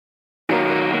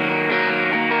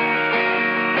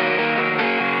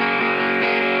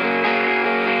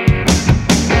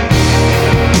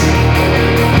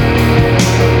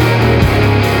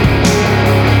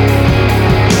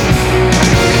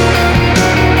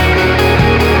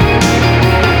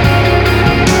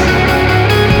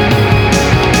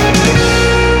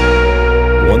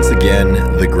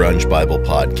Bible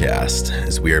podcast,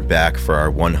 as we are back for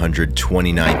our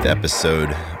 129th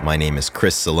episode. My name is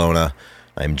Chris Salona.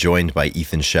 I'm joined by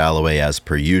Ethan Shalloway as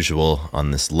per usual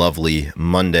on this lovely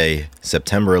Monday,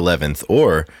 September 11th,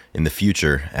 or in the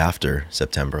future after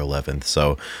September 11th.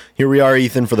 So here we are,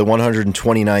 Ethan, for the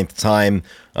 129th time.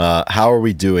 How are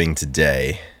we doing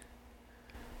today?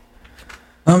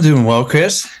 I'm doing well,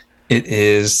 Chris. It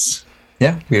is,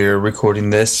 we're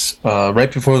recording this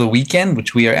right before the weekend,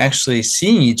 which we are actually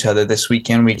seeing each other this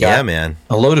weekend. We got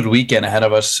a loaded weekend ahead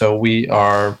of us, so we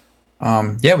are,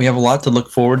 we have a lot to look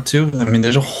forward to. I mean,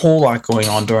 there's a whole lot going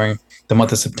on during the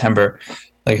month of September.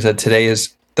 Like I said, today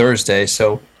is Thursday,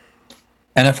 so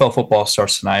NFL football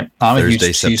starts tonight. I'm a huge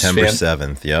Chiefs September fan.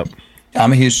 7th, yep.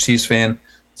 I'm a huge Chiefs fan,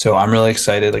 so I'm really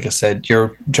excited. Like I said,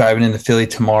 you're driving into Philly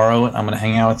tomorrow. I'm going to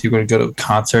hang out with you. We're going to go to a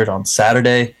concert on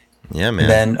Saturday. Yeah,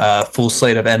 man. And then full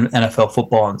slate of NFL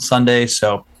football on Sunday.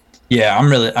 So, yeah,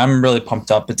 I'm really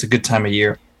pumped up. It's a good time of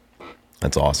year.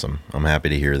 That's awesome. I'm happy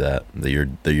to hear that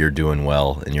you're doing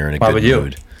well and you're in a good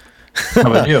mood. How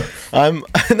about you?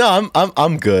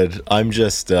 I'm good. I'm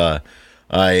just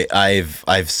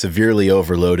I've severely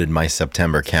overloaded my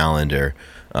September calendar.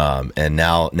 And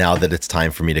now that it's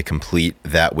time for me to complete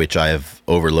that which I have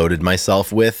overloaded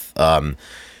myself with,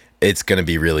 it's going to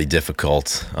be really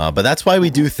difficult. But that's why we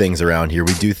do things around here.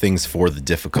 We do things for the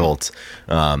difficult.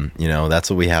 That's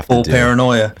what we have to do.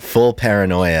 Full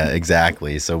paranoia,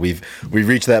 exactly. So we've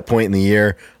reached that point in the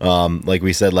year. Like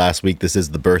we said last week, this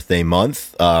is the birthday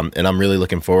month, and I'm really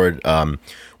looking forward.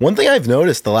 One thing I've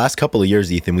noticed the last couple of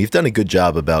years, Ethan, we've done a good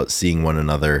job about seeing one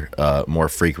another more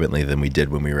frequently than we did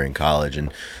when we were in college,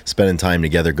 and spending time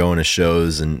together, going to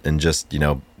shows, and just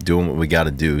doing what we got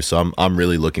to do. So I'm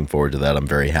really looking forward to that. I'm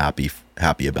very happy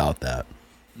about that.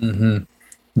 Mm-hmm.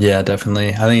 Yeah, definitely.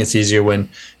 I think it's easier when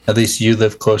at least you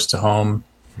live close to home,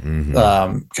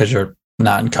 because you're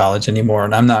not in college anymore,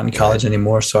 and I'm not in college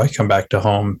anymore. So I come back to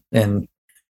home, and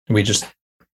we just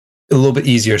a little bit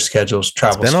easier schedules,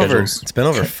 schedules. It's been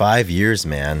over 5 years,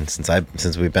 man, since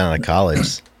we've been out of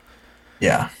college.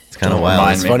 Yeah. It's kind of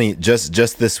wild. It's funny.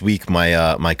 Just this week,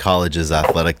 my college's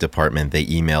athletic department, they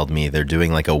emailed me. They're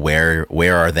doing like a where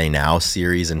are they now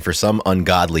series, and for some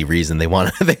ungodly reason, they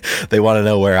want to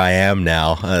know where I am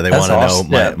now. They want to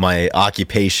know my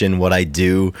occupation, what I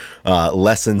do,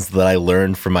 lessons that I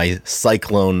learned from my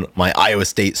Iowa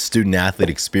State student athlete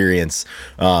experience.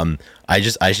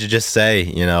 I should just say,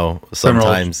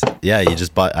 sometimes,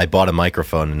 I bought a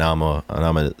microphone, and now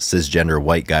I'm a cisgender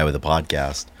white guy with a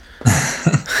podcast.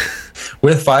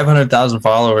 With 500,000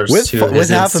 followers with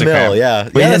half Instagram. a mil, yeah.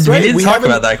 We didn't we talk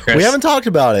about that, Chris. We haven't talked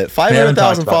about it.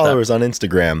 500,000 followers on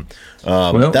Instagram.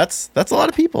 That's a lot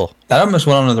of people. That almost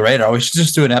went under the radar. We should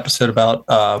just do an episode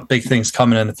about big things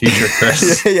coming in the future,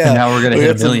 Chris. Yeah. And how we're going to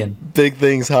hit 1 million. Big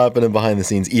things happening behind the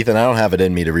scenes. Ethan, I don't have it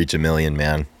in me to reach 1 million,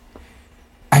 man.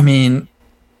 I mean,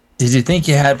 did you think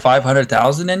you had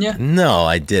 500,000 in you? No,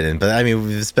 I didn't. But I mean,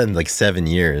 we've spent like 7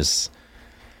 years.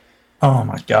 Oh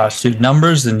my gosh, dude!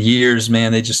 Numbers and years,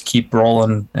 man, they just keep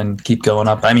rolling and keep going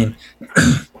up. I mean,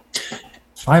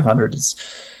 500 is.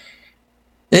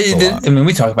 I mean,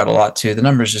 we talk about it a lot too. The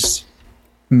numbers just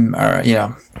are,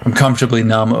 I'm comfortably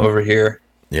numb over here.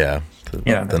 Yeah,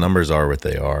 the numbers are what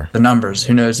they are. The numbers.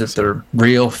 Who knows if they're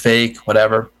real, fake,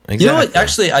 whatever. Exactly. You know what?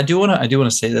 Actually, I do want to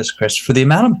say this, Chris. For the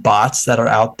amount of bots that are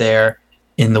out there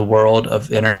in the world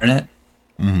of internet,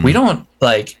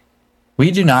 we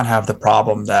do not have the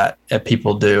problem that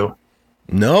people do.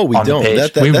 No, we don't.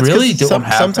 We really don't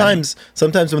have. Sometimes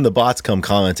when the bots come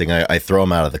commenting, I throw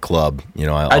them out of the club.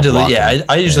 I delete. Yeah,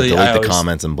 I usually delete the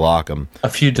comments and block them. A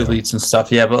few deletes and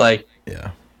stuff. Yeah, but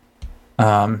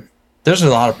there's a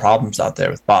lot of problems out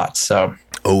there with bots. So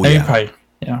whatever.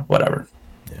 Yeah,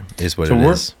 it is what it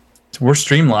is. We're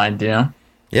streamlined,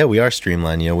 Yeah, we are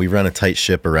streamlined. We run a tight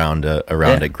ship around at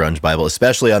Grunge Bible,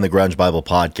 especially on the Grunge Bible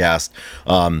podcast.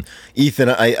 Ethan,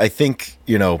 I think,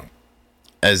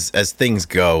 as things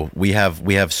go, we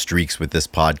have streaks with this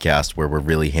podcast where we're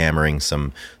really hammering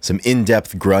some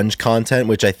in-depth grunge content,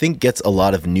 which I think gets a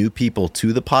lot of new people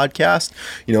to the podcast.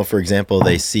 For example,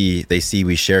 they see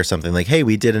we share something like, hey,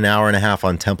 we did an hour and a half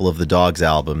on Temple of the Dogs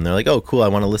album. They're like, oh, cool, I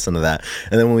want to listen to that.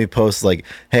 And then when we post like,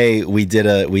 hey, we did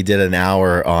an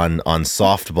hour on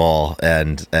softball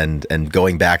and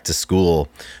going back to school,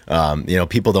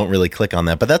 people don't really click on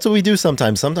that. But that's what we do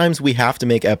sometimes. Sometimes we have to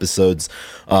make episodes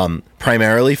primarily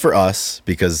primarily for us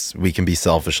because we can be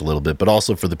selfish a little bit, but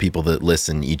also for the people that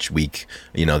listen each week,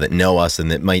 that know us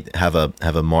and that might have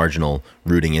a marginal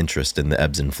rooting interest in the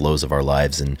ebbs and flows of our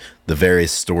lives and the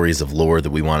various stories of lore that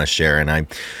we want to share. And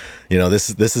this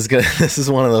is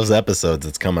one of those episodes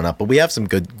that's coming up, but we have some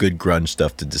good grunge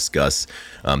stuff to discuss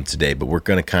today. But we're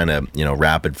gonna kind of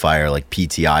rapid fire, like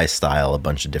PTI style, a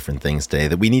bunch of different things today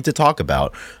that we need to talk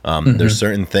about. There's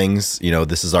certain things,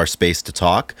 this is our space to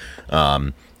talk.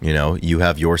 You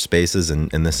have your spaces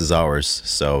and this is ours.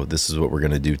 So this is what we're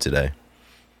gonna do today.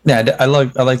 Yeah, I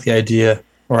like the idea,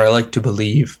 or I like to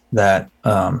believe that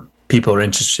people are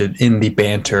interested in the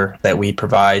banter that we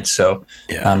provide. So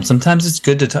sometimes it's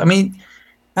good to talk. I mean,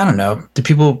 I don't know. Do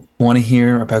people want to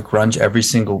hear about grunge every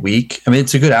single week? I mean,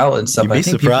 it's a good outlet and stuff. You'd be I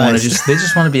think surprised. They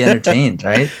just want to be entertained,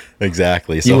 right?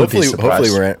 Exactly. So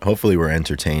hopefully we're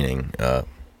entertaining.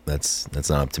 That's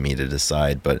not up to me to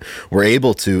decide, but we're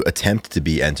able to attempt to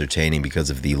be entertaining because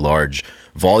of the large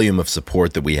volume of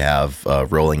support that we have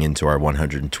rolling into our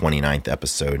 129th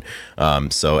episode.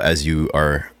 So as you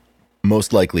are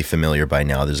most likely familiar by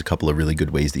now, there's a couple of really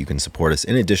good ways that you can support us.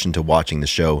 In addition to watching the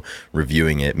show,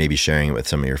 reviewing it, maybe sharing it with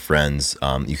some of your friends,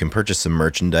 you can purchase some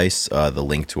merchandise. The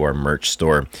link to our merch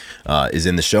store is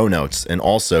in the show notes. And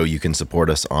also you can support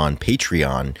us on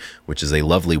Patreon, which is a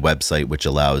lovely website which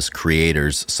allows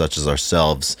creators such as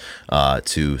ourselves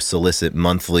to solicit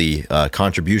monthly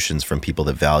contributions from people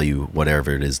that value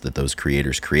whatever it is that those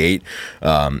creators create.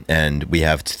 And we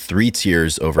have 3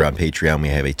 tiers over on Patreon. We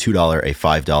have a $2, a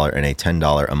 $5, and a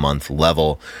 $10 a month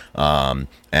level.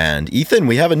 And Ethan,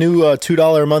 we have a new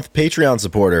 $2 a month Patreon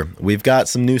supporter. We've got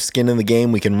some new skin in the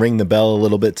game. We can ring the bell a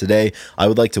little bit today. I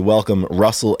would like to welcome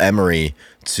Russell Emery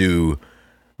to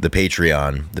the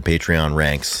Patreon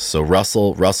ranks. So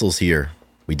Russell's here.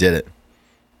 We did it.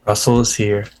 Russell is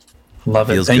here. Love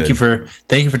it. Thank you for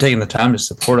taking the time to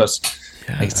support us.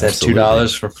 Yeah, like I said,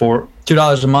 $2 for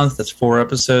 $2 a month. That's 4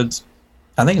 episodes.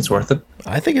 I think it's worth it.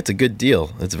 I think it's a good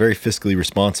deal. It's very fiscally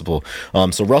responsible.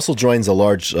 So Russell joins a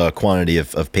large quantity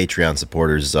of Patreon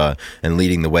supporters, and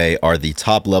leading the way are the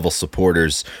top level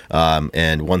supporters.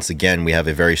 And once again, we have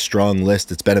a very strong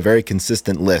list. It's been a very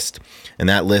consistent list. And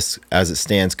that list, as it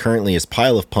stands currently, is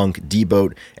Pile of Punk,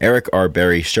 D-Boat, Eric R.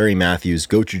 Berry, Sherry Matthews,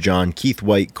 Gochujang, Keith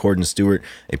White, Corden Stewart,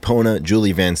 Epona,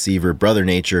 Julie Van Siever, Brother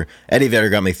Nature, Eddie Vedder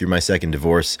got me through my second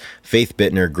divorce, Faith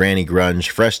Bittner, Granny Grunge,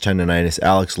 Fresh Tendonitis,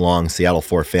 Alex Long, Seattle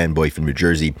 4 fanboy from New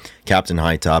Jersey, Captain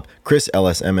Hightop, Chris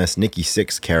LSMS, Nikki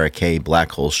Six, Kara K,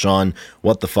 Black Hole Sean,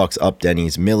 What the Fuck's Up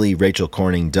Denny's, Millie, Rachel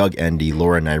Corning, Doug Endy,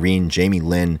 Laura Nyreen, Jamie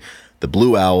Lynn, The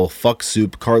Blue Owl, Fuck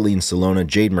Soup, Carlene Salona,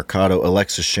 Jade Mercado,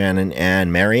 Alexa Shannon,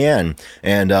 and Marianne.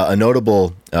 And a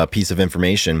notable piece of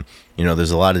information,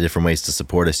 there's a lot of different ways to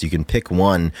support us. You can pick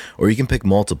one or you can pick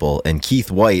multiple. And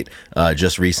Keith White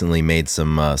just recently made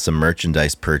some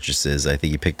merchandise purchases. I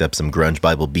think he picked up some Grunge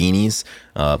Bible beanies,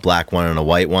 black one and a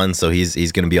white one. So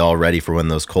he's going to be all ready for when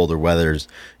those colder weathers,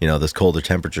 those colder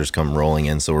temperatures come rolling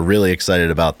in. So we're really excited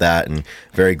about that and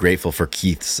very grateful for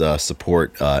Keith's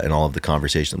support and all of the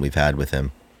conversation that we've had with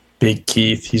him. Big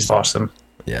Keith, he's awesome.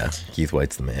 Yeah, Keith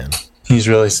White's the man. He's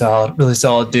really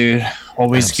solid dude.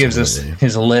 Always Absolutely. Gives us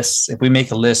his lists. If we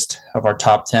make a list of our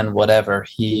top 10, whatever,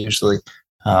 he usually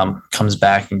comes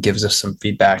back and gives us some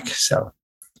feedback. So,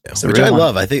 which I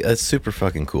love. I think that's super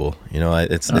fucking cool.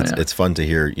 It's fun to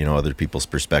hear other people's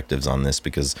perspectives on this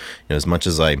because as much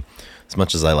as I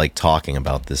like talking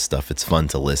about this stuff, it's fun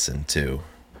to listen to.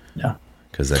 Yeah.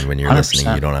 Because then when you're 100%.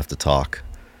 listening, you don't have to talk.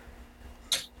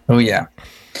 Oh yeah.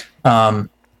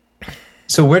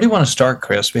 So where do you want to start,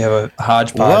 Chris? We have a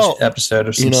hodgepodge episode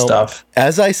of some stuff.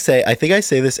 As I say, I think I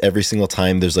say this every single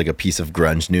time there's like a piece of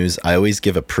grunge news. I always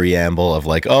give a preamble of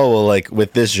like,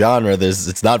 with this genre,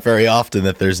 it's not very often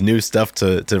that there's new stuff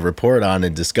to report on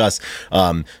and discuss.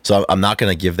 So I'm not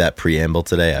going to give that preamble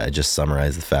today. I just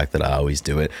summarize the fact that I always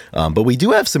do it. But we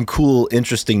do have some cool,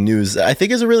 interesting news. I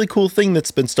think is a really cool thing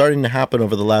that's been starting to happen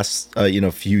over the last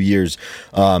few years.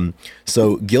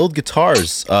 So Guild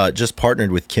Guitars just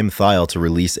partnered with Kim Thile to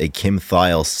release a Kim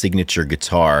Thile signature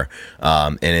guitar,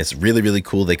 and it's really, really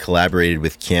cool. They collaborated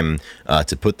with Kim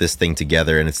to put this thing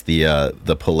together, and it's the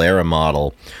Polera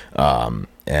model,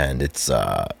 and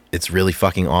it's really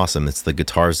fucking awesome. It's the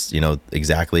guitars,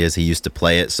 exactly as he used to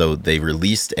play it. So they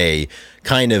released a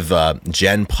kind of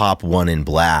Gen Pop one in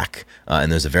black,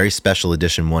 and there's a very special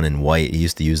edition one in white. He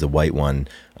used to use the white one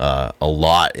a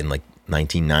lot in like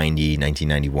 1990,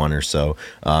 1991 or so.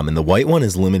 And the white one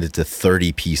is limited to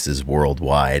 30 pieces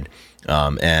worldwide.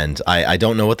 And I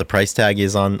don't know what the price tag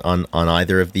is on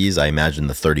either of these. I imagine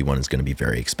the 31 is going to be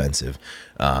very expensive.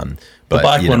 But the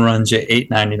black one runs at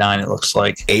 $8.99. It looks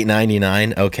like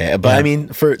 $8.99. Okay, but yeah. I mean,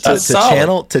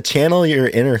 to channel your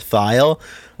inner thyle.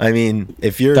 I mean,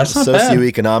 if you're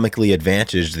socioeconomically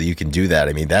advantaged, that you can do that.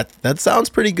 I mean, that sounds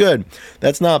pretty good.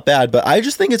 That's not bad. But I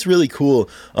just think it's really cool.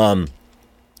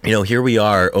 Here we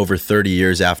are over 30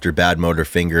 years after Bad Motor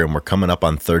Finger, and we're coming up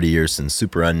on 30 years since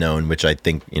Super Unknown, which I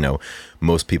think,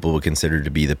 most people would consider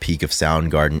to be the peak of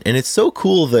Soundgarden. And it's so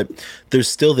cool that there's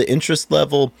still the interest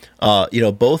level,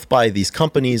 both by these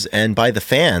companies and by the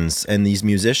fans and these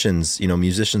musicians,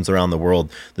 musicians around the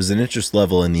world. There's an interest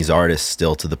level in these artists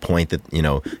still, to the point that,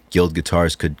 Guild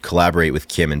Guitars could collaborate with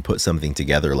Kim and put something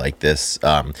together like this.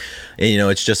 And,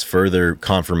 it's just further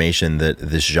confirmation that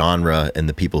this genre and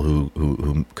the people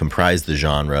who comprise the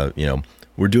genre,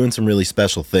 we're doing some really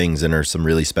special things and are some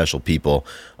really special people.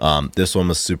 This one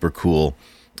was super cool.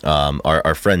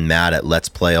 Our friend Matt at Let's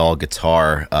Play All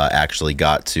Guitar actually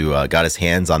got his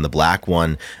hands on the black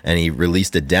one, and he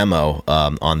released a demo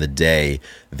on the day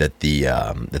that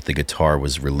the guitar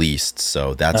was released.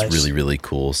 So that's nice. Really, really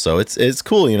cool. So it's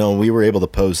cool. We were able to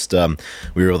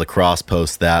cross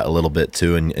post that a little bit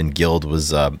too, and Guild was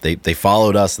they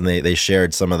followed us, and they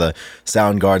shared some of the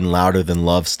Soundgarden Louder Than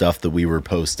Love stuff that we were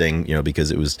posting,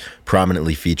 because it was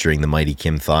prominently featuring the mighty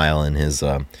Kim Thyle and his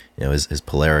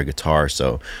Polara guitar.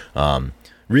 So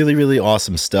really, really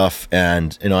awesome stuff.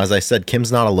 And, as I said,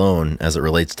 Kim's not alone as it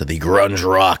relates to the grunge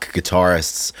rock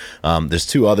guitarists. There's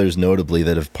two others notably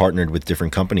that have partnered with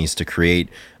different companies to create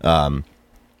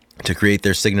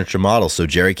their signature model. So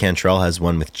Jerry Cantrell has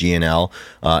one with G&L,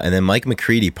 and then Mike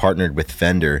McCready partnered with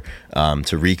Fender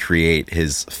to recreate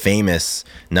his famous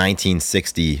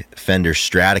 1960 Fender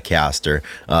Stratocaster.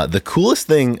 The coolest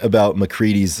thing about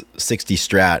McCready's 60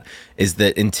 Strat is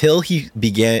that until he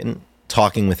began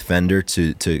talking with Fender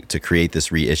to create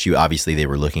this reissue, obviously they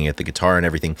were looking at the guitar and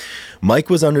everything, Mike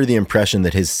was under the impression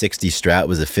that his 60 Strat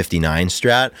was a 59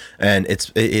 Strat, and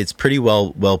it's pretty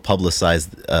well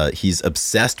publicized. He's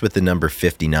obsessed with the number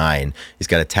 59. He's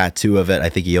got a tattoo of it. I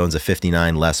think he owns a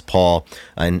 59 Les Paul,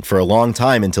 and for a long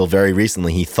time, until very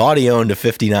recently, he thought he owned a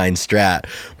 59 Strat,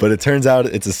 but it turns out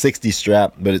it's a 60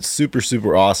 Strat. But it's super,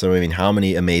 super awesome. I mean, how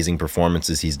many amazing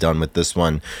performances he's done with this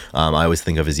one. I always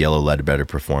think of his Yellow Ledbetter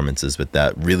performances with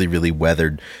that really, really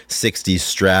weathered 60s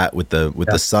Strat with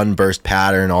the sunburst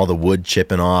pattern, all the wood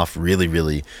chipping off. Really,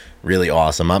 really, really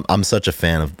awesome. I'm such a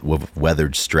fan of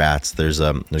weathered Strats. There's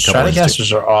a couple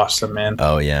Stratocasters are awesome, man.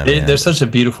 Oh yeah, they're such a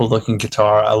beautiful looking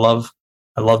guitar. I love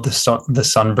the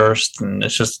sunburst, and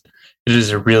it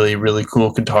is a really, really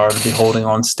cool guitar to be holding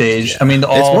on stage. Yeah. I mean,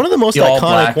 it's one of the most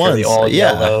iconic ones. Yeah,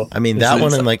 yellow. I mean, that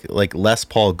one and like Les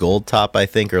Paul Gold Top, I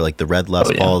think, or like the red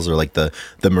Les Pauls, or like the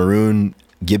maroon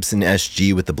Gibson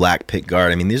SG with the black pick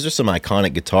guard. I mean, these are some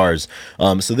iconic guitars.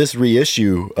 So this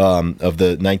reissue of the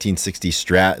 1960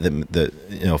 Strat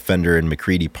that Fender and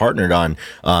McCready partnered on,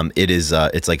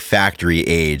 it's like factory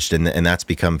aged, and that's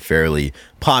become fairly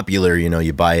popular.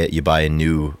 You buy a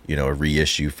new, a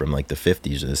reissue from like the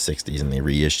 50s or the 60s, and they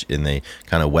reissue and they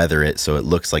kind of weather it so it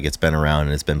looks like it's been around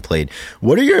and it's been played.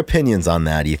 What are your opinions on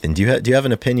that, Ethan? Do you have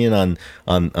an opinion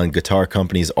on guitar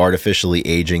companies artificially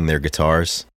aging their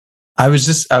guitars? I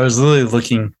was literally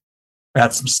looking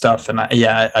at some stuff, and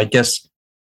I guess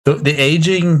the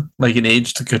aging, like an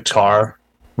aged guitar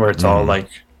where it's all like,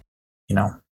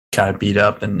 kind of beat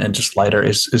up and just lighter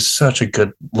is such a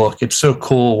good look. It's so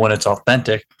cool when it's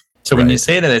authentic. So when you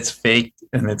say that it's fake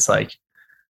and it's like,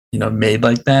 made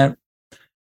like that,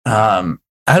 I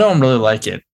don't really like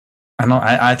it.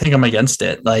 I think I'm against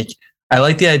it. Like, I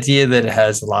like the idea that it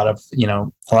has a lot of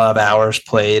hours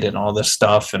played and all this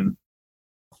stuff, and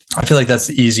I feel like that's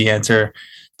the easy answer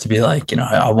to be like,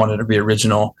 I want it to be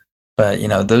original, but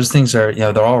those things are,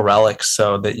 they're all relics.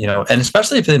 So that, and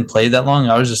especially if it didn't play that long,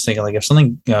 I was just thinking like if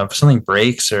something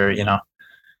breaks or, I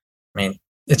mean,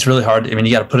 it's really hard. I mean,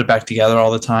 you got to put it back together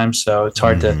all the time. So it's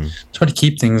hard to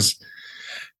keep things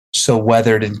so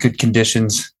weathered in good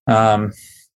conditions. I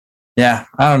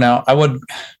don't know.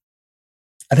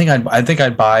 I think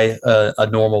I'd buy a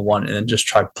normal one and then just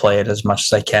try to play it as much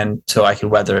as I can so I can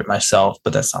weather it myself,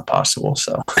 but that's not possible.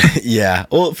 So yeah.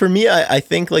 Well, for me, I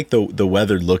think like the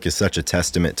weathered look is such a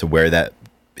testament to where that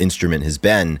instrument has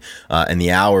been, and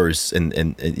the hours and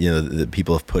the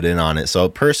people have put in on it. So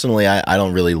personally, I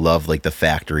don't really love like the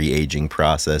factory aging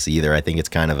process either. I think it's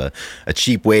kind of a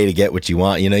cheap way to get what you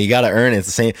want. You got to earn it. It's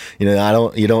the same.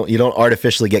 You don't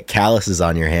artificially get calluses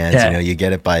on your hands. Yeah. You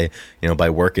get it by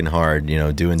working hard.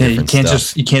 Doing different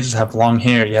stuff. You can't just have long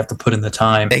hair. You have to put in the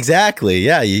time. Exactly.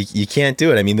 Yeah. You can't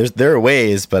do it. I mean, there are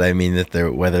ways, but I mean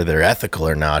whether they're ethical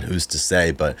or not, who's to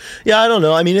say? But yeah, I don't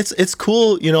know. I mean, it's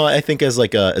cool. I think as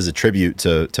a tribute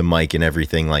to Mike and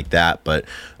everything like that. But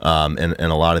and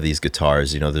a lot of these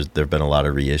guitars, there've been a lot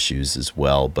of reissues as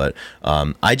well. But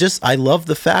I love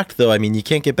the fact though. I mean, you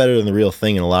can't get better than the real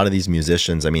thing. And a lot of these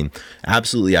musicians, I mean,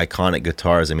 absolutely iconic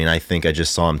guitars. I mean, I think I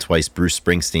just saw him twice. Bruce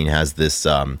Springsteen has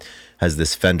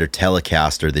this Fender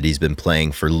Telecaster that he's been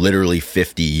playing for literally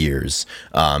 50 years.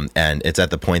 And it's at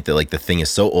the point that like the thing is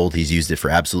so old, he's used it for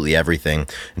absolutely everything.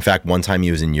 In fact, one time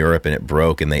he was in Europe and it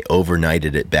broke and they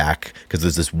overnighted it back because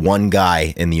there's this one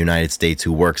guy in the United States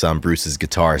who works on Bruce's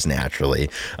guitars naturally.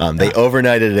 They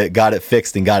overnighted it, got it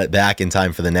fixed and got it back in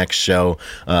time for the next show.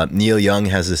 Neil Young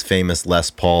has this famous Les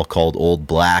Paul called Old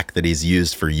Black that he's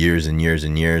used for years and years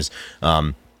and years.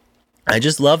 I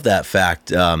just love that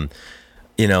fact. A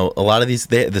lot of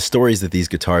the stories that these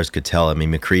guitars could tell. I mean,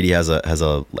 McCready has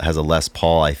a Les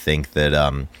Paul, I think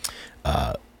that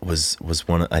was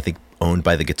one, I think, owned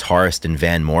by the guitarist in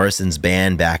Van Morrison's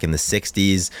band back in the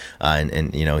 60s.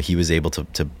 And he was able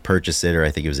to purchase it, or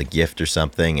I think it was a gift or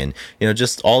something. And,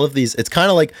 just all of these, it's kind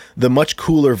of like the much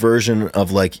cooler version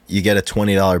of like, you get a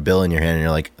 $20 bill in your hand and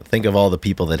you're like, think of all the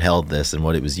people that held this and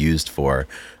what it was used for,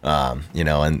 and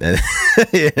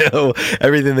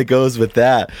everything that goes with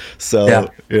that. So,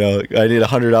 I need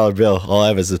 $100 bill. All I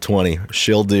have is a 20.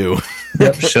 She'll do.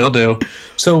 Yep, she'll do.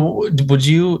 So would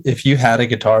you, if you had a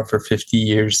guitar for 50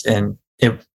 years and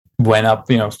it went up,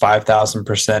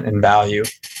 5,000% in value,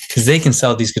 because they can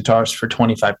sell these guitars for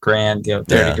 25 grand,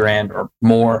 30 grand or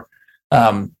more.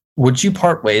 Would you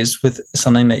part ways with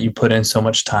something that you put in so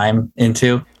much time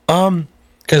into?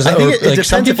 Because I think it depends.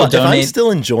 Some people if I'm still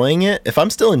enjoying it,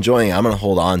 I'm going to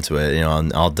hold on to it,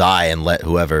 and I'll die and let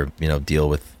whoever, deal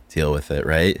with it.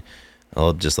 Right.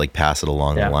 I'll just like pass it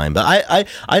along the line. But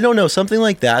I don't know, something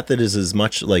like that is as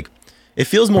much like, it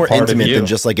feels more intimate than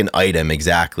just like an item.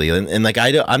 Exactly. And like,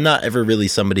 I'm not ever really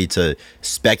somebody to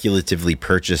speculatively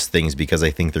purchase things because I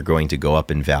think they're going to go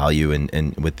up in value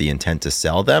and with the intent to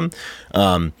sell them.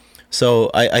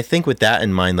 So I think with that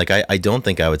in mind, like I don't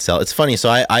think I would sell. It's funny. So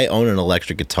I own an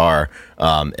electric guitar,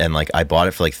 and like I bought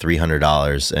it for like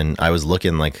 $300, and I was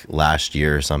looking like last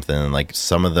year or something, and like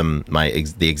some of them,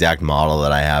 the exact model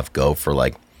that I have go for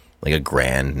like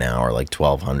 $1,000 now, or like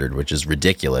 $1,200, which is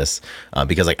ridiculous,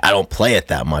 because like I don't play it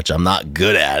that much. I'm not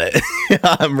good at it.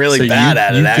 I'm really bad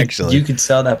at it. Actually, you could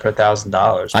sell that for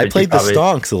 $1,000. I played the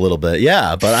stonks a little bit,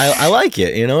 yeah, but I like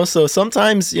it, So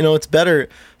sometimes it's better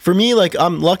for me. Like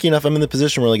I'm lucky enough, I'm in the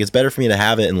position where like it's better for me to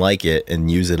have it and like it and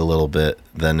use it a little bit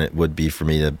than it would be for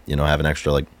me to have an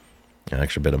extra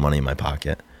extra bit of money in my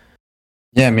pocket.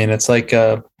 Yeah, I mean it's like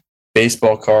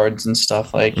baseball cards and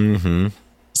stuff. Like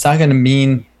it's not going to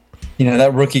mean.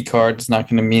 That rookie card is not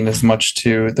going to mean as much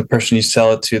to the person you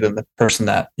sell it to than the person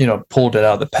that, pulled it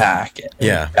out of the pack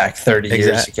back 30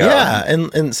 years ago. Yeah.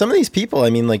 And some of these people, I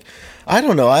mean, like, I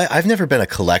don't know. I've never been a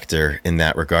collector in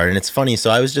that regard. And it's funny. So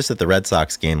I was just at the Red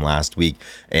Sox game last week,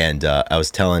 and I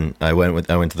went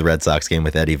to the Red Sox game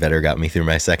with Eddie Vedder, got me through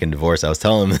my second divorce. I was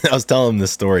telling him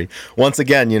this story. Once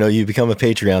again, you become a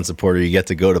Patreon supporter, you get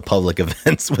to go to public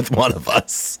events with one of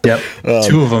us. Yep.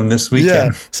 2 of them this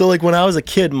weekend. Yeah. So like when I was a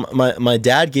kid, my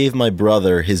dad gave my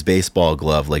brother his baseball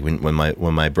glove. Like when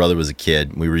my brother was a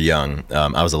kid, we were young.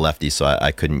 I was a lefty, so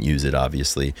I couldn't use it,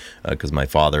 obviously, because my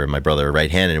father and my brother are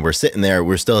right-handed, and we're sitting there.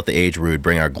 We're still at the age where we would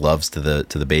bring our gloves to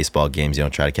the baseball games,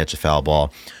 try to catch a foul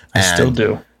ball. I still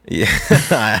do.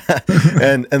 Yeah.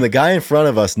 and the guy in front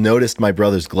of us noticed my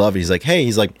brother's glove. He's like,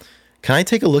 can I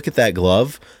take a look at that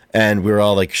glove? And we were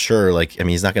all like, sure. Like, I mean,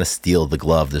 he's not going to steal the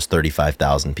glove. There's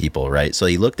 35,000 people, right? So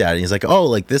he looked at it and he's like, oh,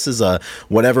 like this is a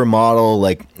whatever model,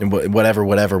 like whatever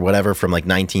from like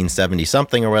 1970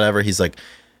 something or whatever. He's like,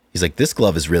 this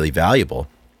glove is really valuable.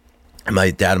 And my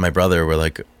dad and my brother were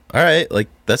like, all right, like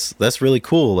that's really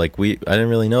cool. Like I didn't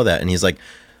really know that. And he's like,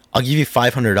 I'll give you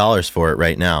 $500 for it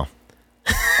right now.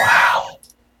 Wow.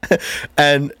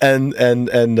 and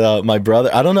my brother,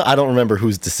 I don't remember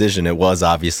whose decision it was,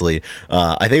 obviously.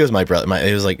 I think it was my brother.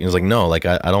 He was like, no, like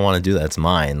I don't want to do that. It's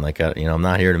mine. Like, I'm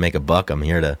not here to make a buck. I'm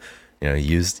here to,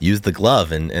 use the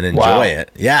glove and enjoy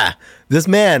it. Yeah. This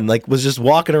man like was just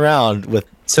walking around with.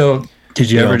 So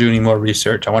Did you ever do any more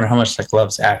research? I wonder how much the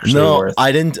glove's actually worth.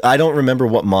 I didn't. I don't remember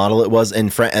what model it was,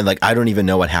 and like I don't even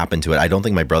know what happened to it. I don't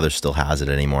think my brother still has it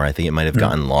anymore. I think it might have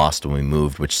gotten lost when we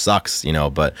moved, which sucks,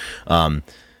 But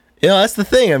that's the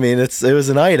thing. I mean, it was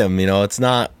an item, It's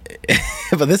not.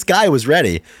 But this guy was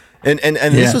ready, and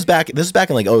this was back. This was back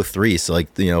in like 2003. So like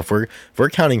if we're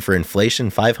counting for inflation,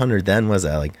 500 then was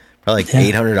that like probably like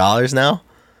 $800 now.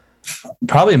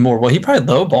 Probably more. Well, he probably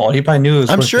lowballed. He probably knew it was.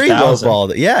 I'm sure he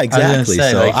lowballed. Yeah, exactly.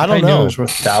 I don't know. Knew it was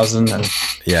worth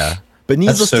 $1,000. Yeah, but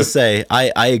needless to say,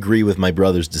 I agree with my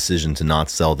brother's decision to not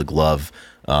sell the glove.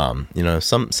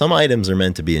 Some items are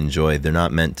meant to be enjoyed. They're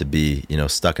not meant to be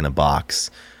stuck in a box.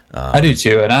 I do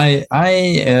too, and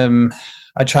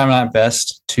I try my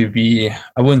best to be.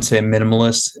 I wouldn't say a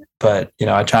minimalist, but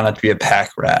I try not to be a pack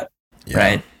rat. Yeah.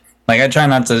 Right. Like I try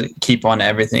not to keep on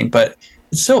everything, but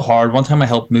it's so hard. One time I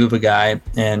helped move a guy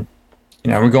and,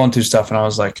 we're going through stuff and I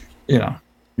was like, you're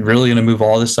really going to move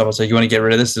all this stuff? I was like, you want to get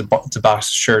rid of this? It's a box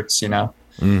of shirts,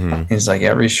 Mm-hmm. He's like,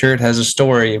 every shirt has a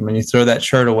story. And when you throw that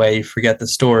shirt away, you forget the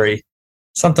story,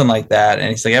 something like that.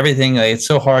 And he's like, everything, like, it's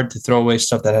so hard to throw away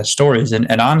stuff that has stories. And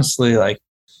honestly, like,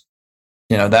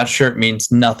 that shirt means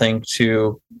nothing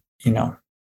to,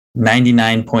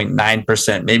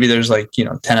 99.9%. Maybe there's like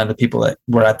 10 other people that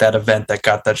were at that event that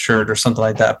got that shirt or something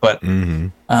like that, but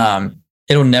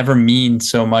it'll never mean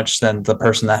so much than the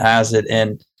person that has it.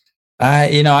 And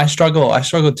I struggle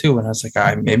too, and I was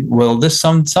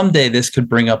like, someday this could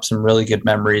bring up some really good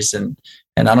memories, and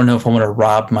I don't know if I want to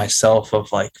rob myself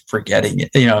of like forgetting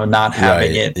it, not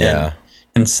having it,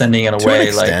 and sending it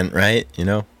away, to an extent, right?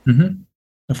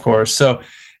 Of course. So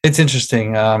it's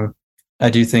interesting. I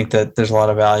do think that there's a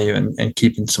lot of value in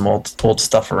keeping some old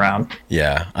stuff around.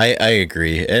 Yeah, I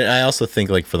agree. And I also think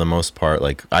like for the most part,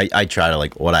 like I try to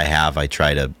like what I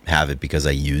try to have it because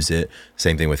I use it.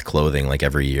 Same thing with clothing. Like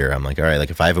every year I'm like, all right,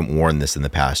 like if I haven't worn this in the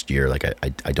past year, like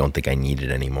I don't think I need it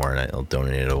anymore, and I'll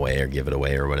donate it away or give it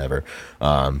away or whatever.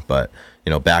 But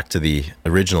back to the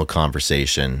original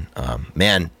conversation,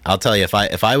 man, I'll tell you,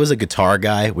 if I was a guitar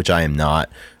guy, which I am not,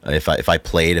 if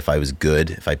I was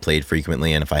good, if I played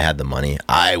frequently, and if I had the money,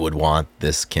 I would want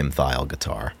this Kim Thile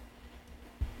guitar.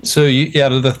 So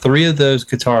out of the three of those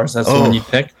guitars, that's the one you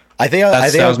picked?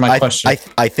 That was my question.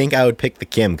 I think I would pick the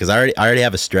Kim because I already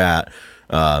have a Strat.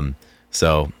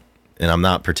 And I'm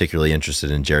not particularly interested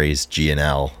in Jerry's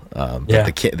G&L. But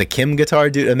the Kim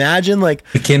guitar, dude, imagine like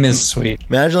the Kim is sweet.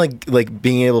 Imagine like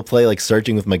being able to play like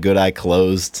Searching with My Good Eye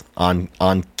Closed on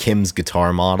Kim's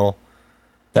guitar model.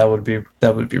 That would be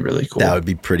really cool. That would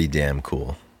be pretty damn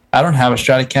cool. I don't have a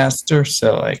Stratocaster,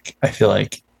 so like I feel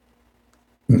like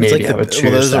maybe I would choose.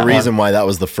 Well, there's a reason why that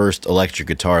was the first electric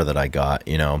guitar that I got.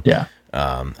 Yeah.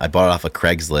 I bought it off of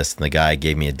Craigslist, and the guy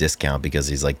gave me a discount because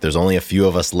he's like, "There's only a few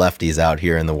of us lefties out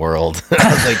here in the world."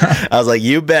 I was like,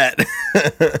 "You bet."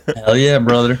 Hell yeah,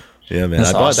 brother. Yeah, man.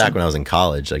 I bought it back when I was in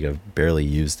college. Like I barely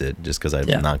used it just because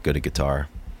I'm not good at guitar.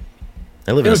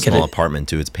 I live in a small apartment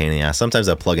too. It's a pain in the ass. Sometimes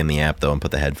I plug in the app though and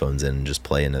put the headphones in and just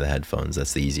play into the headphones.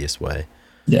 That's the easiest way.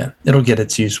 Yeah, it'll get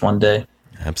its use one day.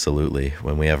 Absolutely.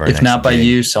 When we have our if not by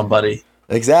you, somebody.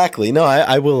 Exactly. No,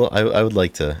 I will. I would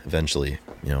like to eventually.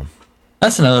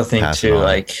 That's another thing too.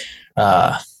 Like,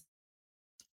 what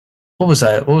was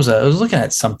I? I was looking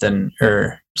at something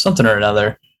or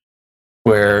another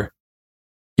where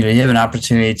you have an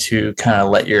opportunity to kind of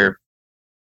let your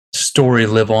story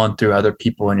live on through other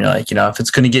people, and you're like, if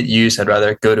it's going to get used, I'd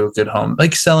rather go to a good home,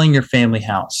 like selling your family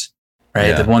house, right?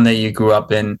 Yeah. The one that you grew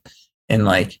up in, and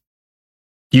like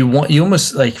you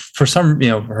almost like for some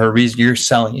for a reason you're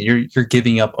selling it, you're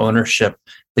giving up ownership,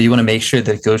 but you want to make sure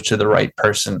that it goes to the right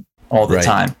person all the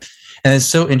time. And it's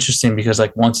so interesting because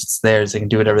like once it's theirs, they can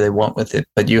do whatever they want with it,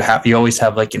 but you always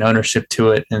have like an ownership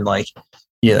to it, and like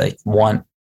you like want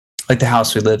like the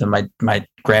house we live in, my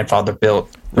grandfather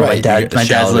built. Right. My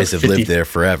dad's lived there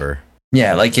forever.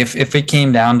 Yeah, like if it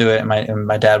came down to it, and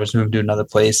my dad was moving to another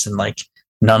place, and like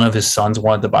none of his sons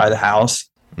wanted to buy the house.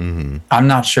 Mm-hmm. I'm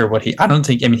not sure I don't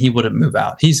think. I mean, he wouldn't move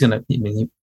out. He's gonna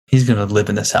live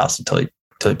in this house until he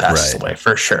passes away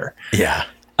for sure. Yeah.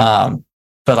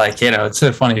 But like it's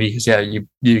so funny because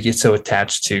you get so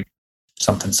attached to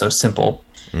something so simple.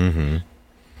 Mm-hmm.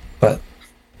 But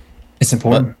it's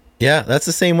important. Yeah, that's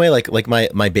the same way. Like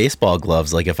my baseball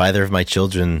gloves. Like if either of my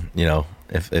children,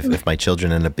 if my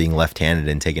children end up being left-handed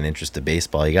and take an interest in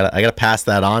baseball, I gotta pass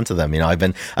that on to them. I've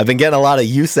been getting a lot of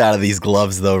use out of these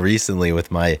gloves though recently with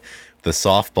the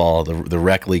softball, the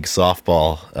rec league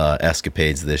softball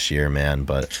escapades this year, man.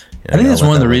 But I think that's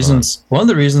one of the reasons. One of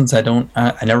the reasons I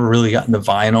never really got into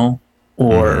vinyl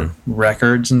or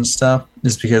records and stuff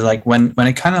is because like when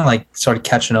it kind of like started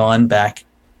catching on back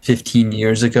 15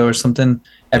 years ago or something,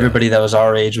 everybody that was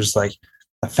our age was like,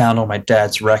 I found all my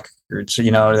dad's records.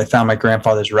 You know, they found my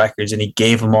grandfather's records, and he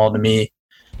gave them all to me.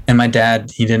 And my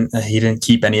dad, he didn't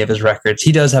keep any of his records.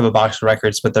 He does have a box of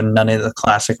records, but they're none of the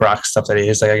classic rock stuff that he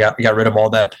is. Like I got rid of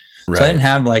all that. Right.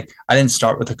 So I didn't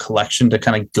start with a collection to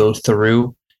kind of go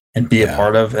through and be a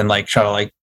part of, and like try to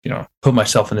like, you know, put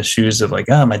myself in the shoes of like,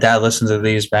 oh, my dad listened to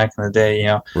these back in the day, you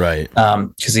know, right?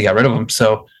 Because he got rid of them.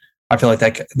 So I feel like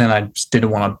that. Then I just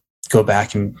didn't want to go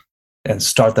back and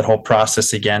start that whole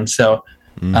process again. So.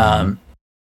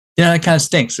 You know, it kind of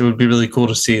stinks. It would be really cool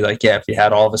to see, like, if he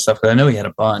had all of his stuff. Because I know he had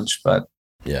a bunch, but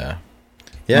yeah,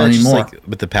 it's just like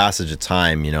with the passage of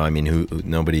time. You know, I mean,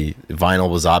 vinyl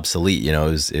was obsolete. You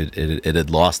know, it had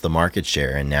lost the market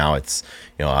share, and now it's,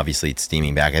 you know, obviously it's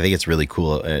steaming back. I think it's really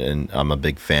cool, and I'm a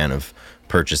big fan of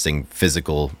purchasing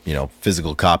physical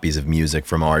copies of music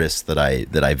from artists that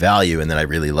I value and that I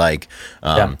really like.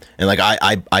 And like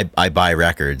I buy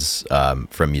records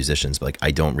from musicians, but like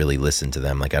I don't really listen to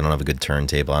them. Like I don't have a good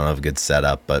turntable, I don't have a good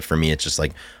setup, but for me it's just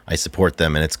like I support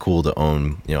them, and it's cool to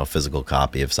own, you know, a physical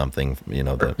copy of something, you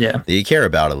know, that you care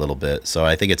about a little bit. So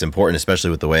I think it's important, especially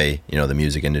with the way, you know, the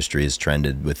music industry is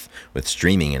trended with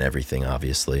streaming and everything,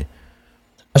 obviously.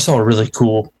 I saw a really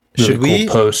cool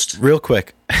post real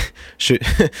quick.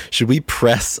 Should we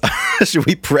press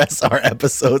our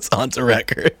episodes onto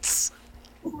records?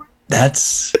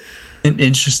 That's an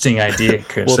interesting idea,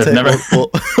 Chris.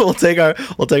 We'll take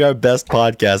our best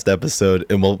podcast episode,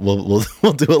 and we'll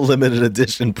do a limited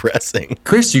edition pressing.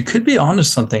 Chris, you could be onto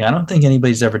something. I don't think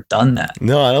anybody's ever done that.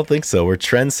 No, I don't think so. We're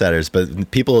trendsetters,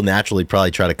 but people will naturally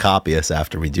probably try to copy us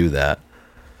after we do that.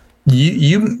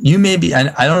 You may be. I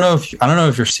don't know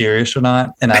if you're serious or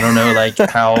not, and I don't know like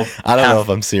how. I don't know if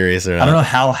I'm serious or not. I don't know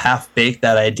how half baked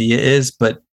that idea is,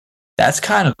 but that's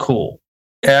kind of cool.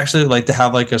 I actually like to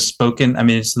have like a spoken. I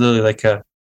mean, it's literally like an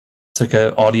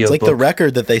audio. It's like the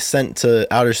record that they sent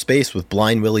to outer space with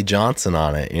Blind Willie Johnson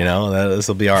on it. You know, this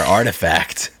will be our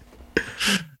artifact.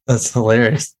 That's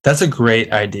hilarious. That's a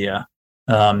great idea.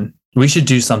 We should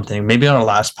do something maybe on our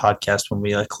last podcast when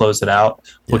we like close it out.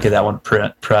 We'll get that one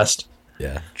pressed.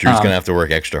 Yeah, Drew's gonna have to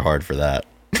work extra hard for that.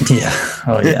 Yeah.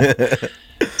 Oh yeah.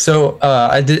 So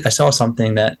I saw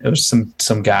something that it was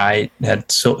some guy had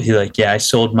sold. I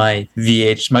sold my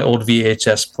old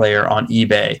VHS player on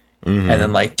eBay, and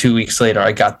then like 2 weeks later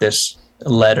I got this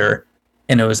letter,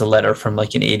 and it was a letter from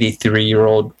like an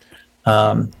 83-year-old.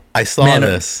 I saw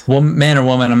this. Man or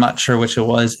woman, I'm not sure which it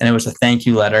was, and it was a thank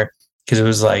you letter. Because it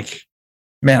was like,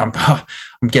 man,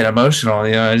 I'm getting emotional.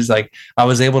 You know, it's like I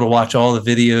was able to watch all the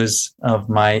videos of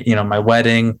my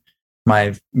wedding,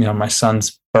 my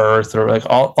son's birth, or like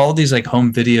all these like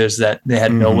home videos that they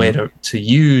had no way to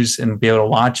use and be able to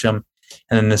watch them.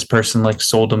 And then this person like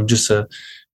sold them just a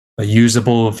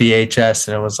usable VHS,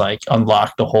 and it was like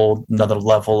unlocked a whole another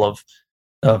level of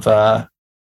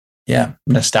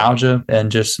nostalgia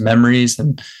and just memories.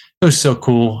 And it was so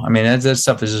cool. I mean, that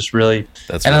stuff is just really,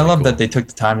 I love that they took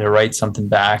the time to write something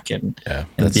back and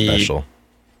that's special.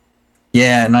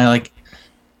 Yeah. And I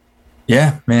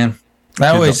man, I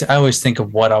always think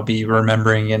of what I'll be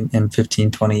remembering in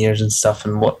 15, 20 years and stuff,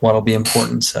 and what'll be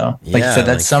important. So like you said,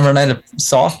 that summer night of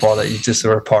softball that you just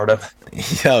were a part of.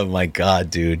 Oh my God,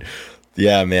 dude.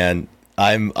 Yeah, man.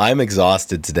 I'm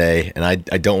exhausted today, and I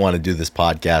don't want to do this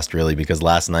podcast really, because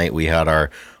last night we had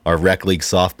our rec league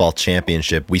softball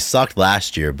championship. We sucked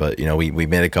last year, but you know we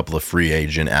made a couple of free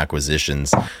agent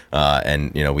acquisitions,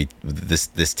 and you know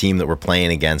this team that we're playing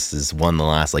against has won the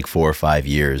last like 4 or 5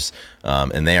 years,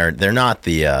 and they're not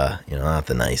the not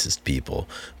the nicest people,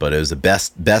 but it was the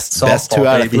best softball, 2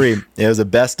 out of 3. It was a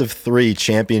best of 3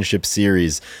 championship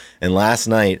series, and last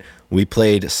night we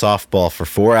played softball for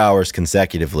 4 hours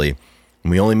consecutively.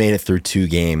 We only made it through 2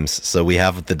 games, so we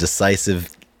have the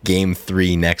decisive game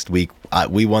 3 next week.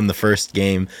 We won the first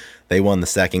game, they won the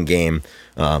second game.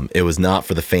 It was not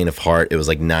for the faint of heart. It was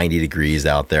like 90 degrees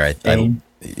out there.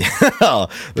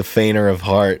 The Fainer of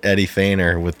heart, Eddie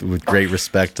Fainer, with great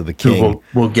respect to the king.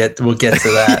 We'll get to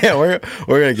that. Yeah, we're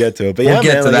gonna get to it. But we'll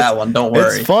get to that one. Don't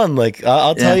worry. It's fun. Like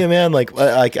I'll tell you, man. Like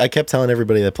I kept telling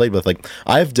everybody that I played with. Like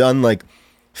I've done like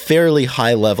fairly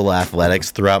high level athletics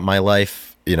throughout my life.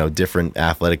 You know, different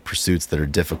athletic pursuits that are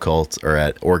difficult or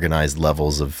at organized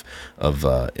levels of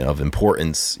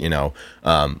importance. You know,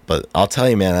 but I'll tell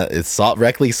you, man,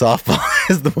 rec league softball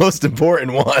is the most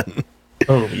important one.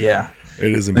 Oh yeah,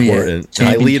 it is important.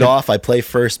 I lead off. I play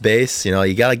first base. You know,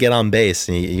 you got to get on base,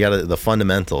 and you got to. The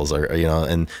fundamentals are, you know,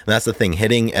 and that's the thing.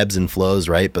 Hitting ebbs and flows,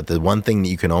 right? But the one thing that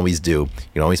you can always do,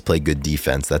 you can always play good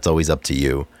defense. That's always up to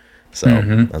you. So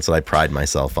that's what I pride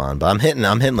myself on. But I'm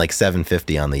hitting like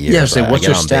 750 on the year. Yeah, so what's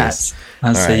your stats?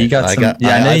 I say you got some.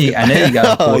 I know you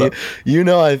got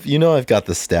I've got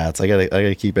the stats. I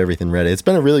gotta keep everything ready. It's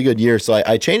been a really good year. So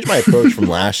I changed my approach from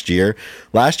last year.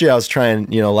 Last year I was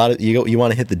trying, a lot of you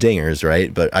want to hit the dingers,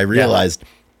 right? But I realized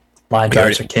line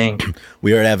drives are king.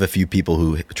 We already have a few people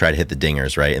who try to hit the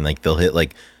dingers, right? And like they'll hit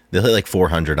like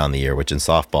 400 on the year, which in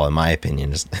softball, in my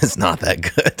opinion, is not that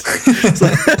good.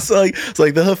 so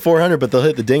they'll hit 400, but they'll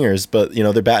hit the dingers. But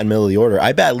they're batting middle of the order.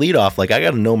 I bat leadoff. Like I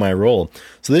got to know my role.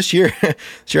 So this year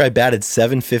I batted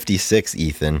 756.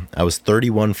 Ethan, I was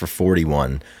 31 for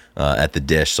 41 at the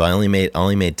dish. So I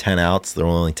only made 10 outs. There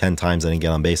were only 10 times I didn't get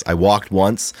on base. I walked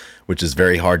once, which is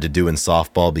very hard to do in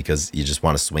softball because you just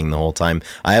want to swing the whole time.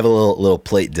 I have a little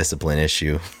plate discipline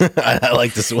issue. I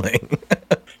like to swing.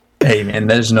 Hey man,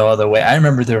 there's no other way. I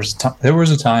remember there was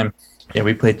a time,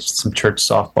 we played some church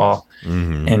softball,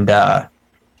 and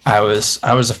I was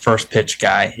a first pitch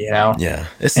guy, Yeah,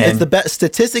 it's the best.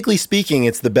 Statistically speaking,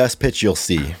 it's the best pitch you'll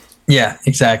see. Yeah,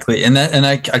 exactly. And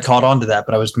I caught on to that,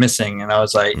 but I was missing, and I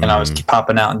was like, and I was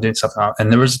popping out and doing something.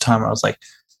 And there was a time I was like,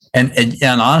 and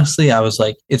honestly, I was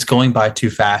like, it's going by too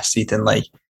fast, Ethan. Like,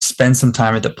 spend some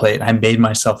time at the plate. I made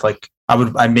myself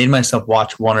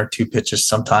watch one or two pitches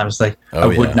sometimes. Like I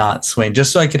would not swing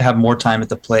just so I could have more time at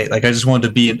the plate. Like I just wanted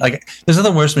to be like, there's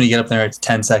nothing worse when you get up there, it's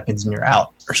 10 seconds and you're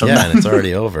out or something. Yeah, and it's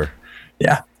already over.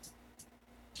 Yeah.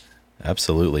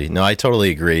 Absolutely. No, I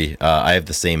totally agree. I have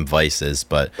the same vices,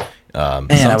 but I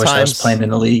wish I was playing in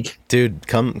the league. Dude,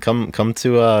 come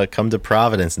to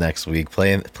Providence next week,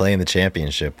 play in the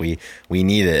championship. We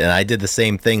need it. And I did the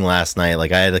same thing last night.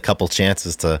 Like I had a couple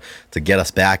chances to get us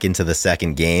back into the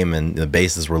second game, and the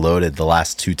bases were loaded the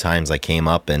last two times I came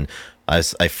up, and I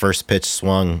first pitch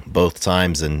swung both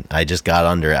times, and I just got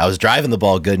under it. I was driving the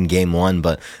ball good in game one,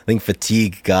 but I think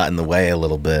fatigue got in the way a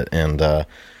little bit, and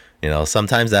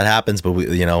sometimes that happens, but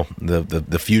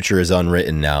the future is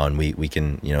unwritten now, and we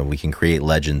can create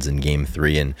legends in game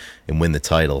 3 and win the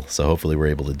title. So hopefully we're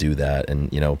able to do that,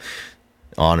 and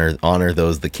honor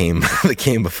those that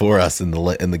came before us in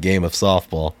the game of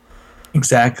softball.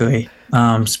 Exactly.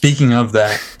 Speaking of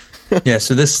that, yeah.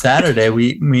 So this Saturday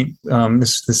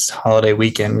this holiday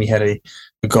weekend we had a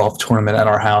golf tournament at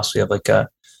our house. We have like a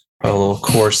little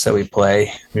course that we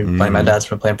play. My dad's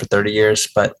been playing for 30 years,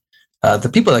 but the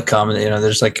people that come,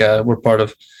 there's like we're part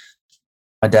of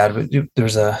my dad.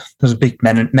 There's a big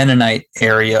Mennonite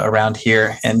area around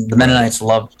here, and the Mennonites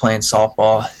love playing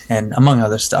softball, and among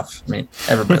other stuff. I mean,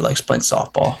 everybody likes playing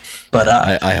softball, but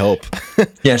I hope.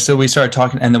 Yeah. So we started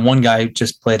talking, and then one guy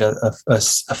just played a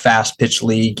fast pitch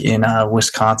league in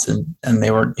Wisconsin, and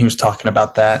he was talking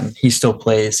about that, and he still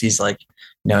plays. He's like,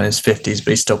 in his 50s,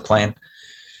 but he's still playing,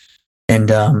 and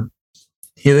one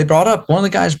of the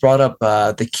guys brought up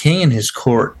the king in his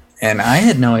court, and I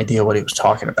had no idea what he was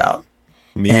talking about.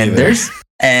 Me either.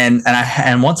 And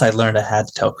once I learned, I had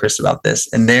to tell Chris about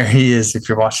this. And there he is. If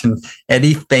you're watching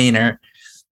Eddie Feiner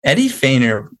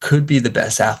could be the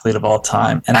best athlete of all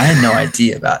time, and I had no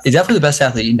idea about it. He's definitely the best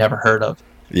athlete you never heard of.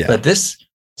 Yeah. But this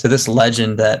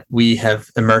legend that we have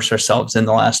immersed ourselves in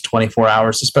the last 24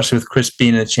 hours, especially with Chris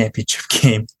being in a championship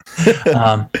game.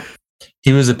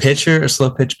 He was a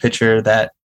slow pitch pitcher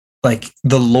that, like,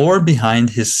 the lore behind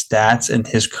his stats and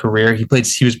his career. He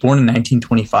was born in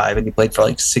 1925, and he played for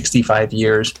like 65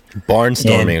 years.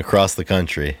 Barnstorming across the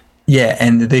country. Yeah,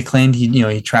 and they claimed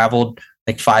he traveled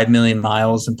like 5 million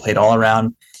miles and played all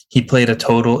around. He played a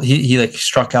total. He like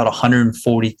struck out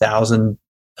 140,000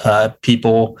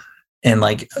 people in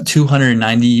like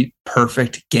 290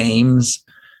 perfect games.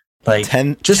 Like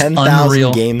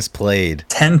 10,000 games played.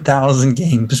 10,000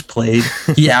 games played.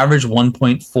 He averaged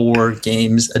 1.4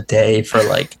 games a day for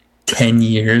like 10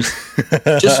 years.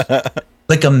 Just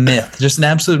like a myth, just an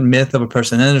absolute myth of a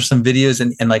person. And then there's some videos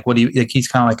and like what he's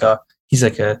kind of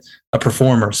like a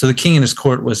performer. So the king in his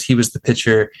court he was the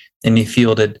pitcher, and he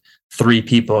fielded 3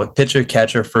 people: a pitcher,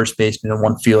 catcher, first baseman, and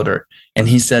 1 fielder. And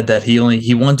he said that he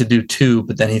wanted to do 2,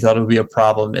 but then he thought it would be a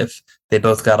problem if they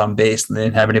both got on base and they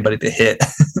didn't have anybody to hit.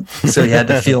 So he had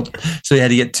to field. So he had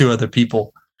to get 2 other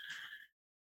people.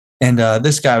 And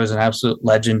this guy was an absolute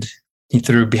legend. He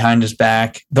threw behind his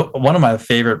back. One of my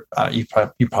favorite, you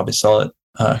probably saw it,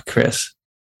 Chris,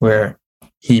 where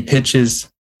he pitches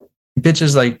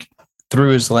like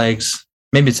through his legs.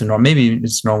 Maybe it's a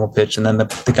normal pitch, and then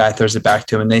the guy throws it back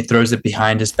to him, and he throws it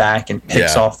behind his back and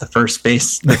picks off the first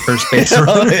base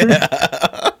runner.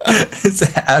 It's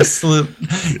absolute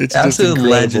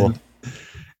legend.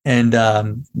 And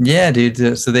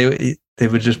dude. So they they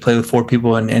would just play with 4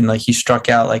 people, and like he struck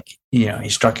out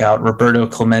Roberto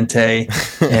Clemente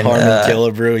and Harmon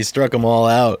Killebrew. He struck them all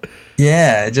out.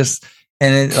 Yeah,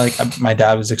 my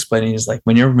dad was explaining, is like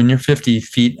when you're 50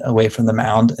 feet away from the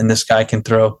mound and this guy can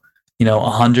throw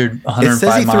 100 105 it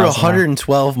says he threw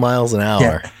 112 miles an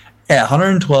hour. Yeah,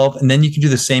 112, and then you can do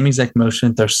the same exact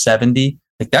motion if they're 70.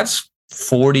 Like that's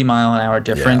 40 mile an hour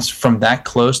difference from that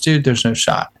close, dude. There's no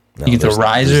shot. No, you can throw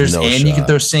risers and you can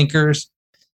throw sinkers.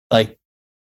 Like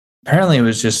apparently it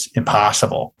was just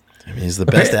impossible. I mean, he's the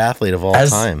best athlete of all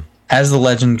time. As the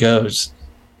legend goes,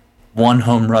 1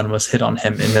 home run was hit on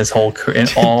him in this whole in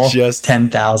all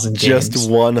 10,000 games. Just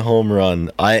 1 home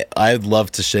run. I'd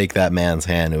love to shake that man's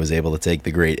hand who was able to take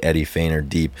the great Eddie Feigner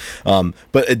deep.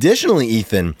 But additionally,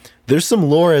 Ethan, there's some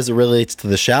lore as it relates to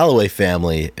the Shalloway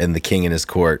family and the king in his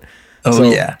court.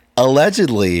 Yeah.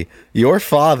 Allegedly, your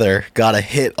father got a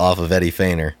hit off of Eddie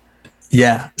Feigner.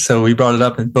 Yeah, so we brought it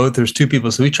up, and there's 2 people.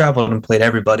 So we traveled and played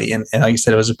everybody, and like I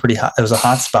said, it was a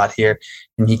hot spot here.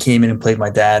 And he came in and played my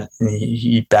dad, and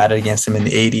he batted against him in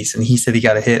the 80s, and he said he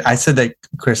got a hit. I said that,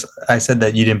 Chris,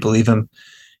 you didn't believe him,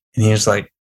 and he was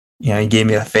like, he gave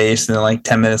me a face, and then like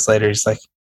 10 minutes later, he's like,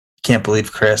 can't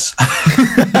believe Chris.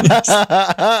 Oh,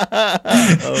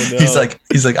 no.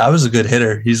 He's like, I was a good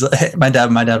hitter. He's like, my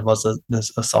dad was a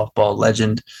softball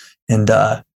legend, and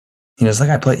he was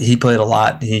like, he played a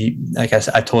lot.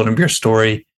 I told him your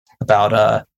story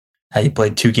about how you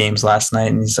played 2 games last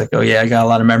night, and he's like, oh yeah, I got a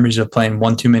lot of memories of playing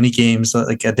 1 too many games,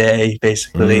 like a day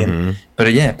basically. Mm-hmm.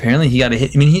 But yeah, apparently he got a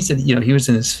hit. I mean, he said he was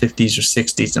in his 50s or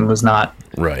 60s and was not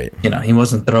right. He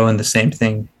wasn't throwing the same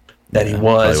thing that he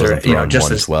was, or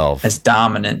just as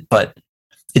dominant. But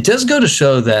it does go to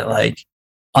show that like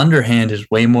underhand is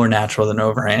way more natural than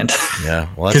overhand. Yeah,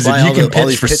 well, that's why if you can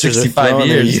pitch for 65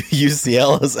 years,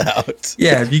 UCL is out.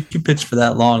 Yeah, if you can pitch for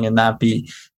that long and not be,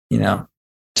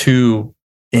 too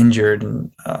injured,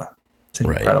 and it's an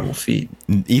incredible feat.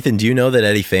 Ethan, do you know that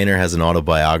Eddie Feigner has an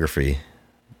autobiography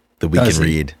that we can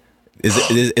read?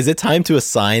 Is it time to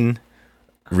assign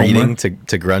reading to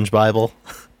Grunge Bible?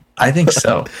 I think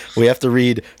so. We have to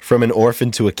read From an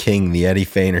Orphan to a King, the Eddie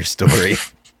Feigner story.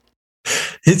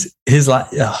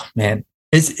 Oh man,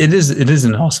 it is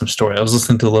an awesome story. I was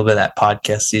listening to a little bit of that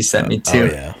podcast he sent me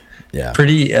too. Oh, yeah.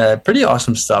 Pretty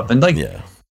awesome stuff. And like,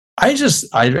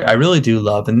 I really do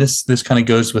love, and this kind of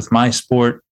goes with my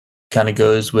sport, kind of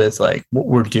goes with like what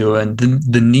we're doing,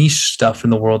 the niche stuff in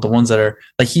the world, the ones that are,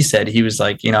 like he said, he was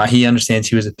like, he understands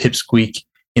he was a pipsqueak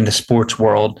in the sports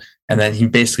world, and then he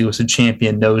basically was a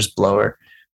champion nose blower,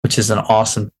 which is an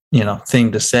awesome,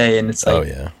 thing to say. And it's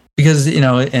like, because,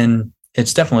 and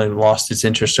it's definitely lost its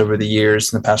interest over the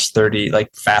years in the past 30,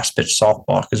 like fast pitch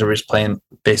softball, because everybody's playing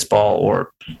baseball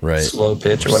or slow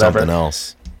pitch or whatever. Something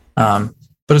else.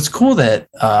 But it's cool that,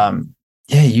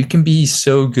 you can be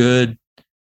so good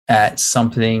at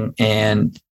something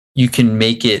and you can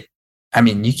make it. I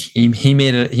mean, he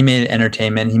made it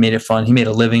entertainment. He made it fun. He made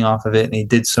a living off of it, and he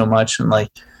did so much, and like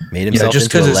made himself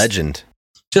into a legend.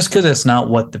 Just because it's not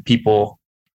what the people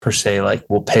per se like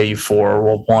will pay you for or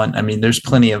will want. I mean, there's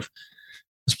plenty of.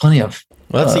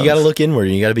 Well, so you got to look inward,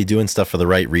 and you got to be doing stuff for the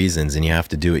right reasons, and you have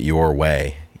to do it your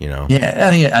way. Yeah,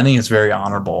 I think it's very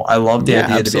honorable. I love the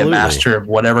idea to be a master of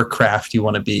whatever craft you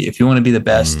want to be. If you want to be the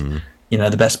best,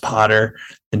 the best potter,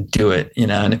 then do it.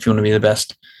 And if you want to be the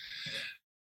best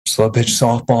slow pitch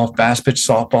softball, fast pitch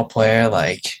softball player,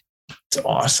 like it's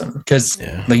awesome. Because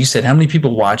like you said, how many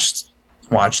people watched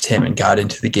him and got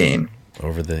into the game?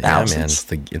 Over the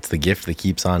thousands. Man, it's the gift that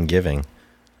keeps on giving.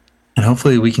 And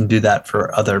hopefully we can do that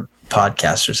for other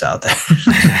podcasters out there.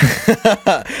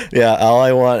 Yeah, all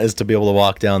I want is to be able to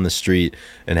walk down the street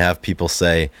and have people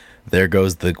say, there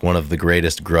goes one of the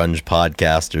greatest grunge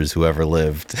podcasters who ever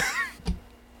lived.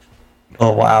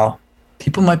 Oh, wow.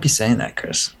 People might be saying that,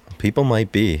 Chris. People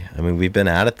might be. I mean, we've been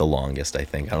at it the longest, I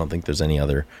think. I don't think there's any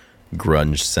other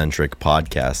grunge-centric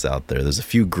podcasts out there. There's a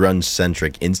few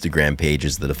grunge-centric Instagram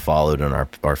pages that have followed in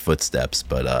our footsteps,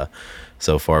 but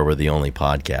so far we're the only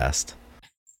podcast.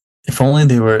 If only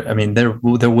they were. I mean, they're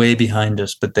way behind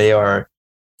us, but they are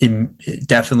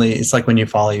definitely. It's like when you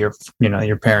follow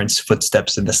your parents'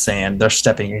 footsteps in the sand. They're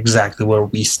stepping exactly where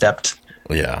we stepped.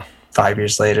 Yeah. 5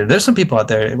 years later, there's some people out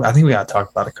there. I think we got to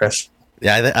talk about it, Chris.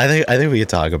 Yeah, I think we could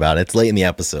talk about it. It's late in the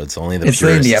episode, so only the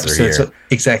purists are here. So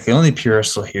exactly, only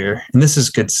purists will hear, and this is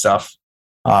good stuff.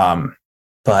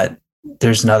 But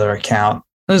there's another account.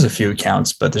 There's a few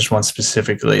accounts, but there's one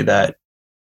specifically that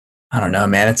I don't know,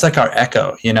 man. It's like our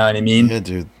echo. You know what I mean? Yeah,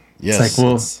 dude. Yes.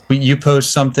 It's like, you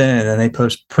post something, and then they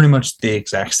post pretty much the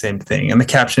exact same thing, and the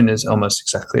caption is almost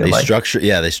exactly alike.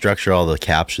 They structure all the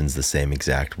captions the same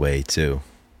exact way too.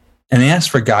 and they asked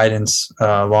for guidance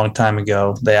a long time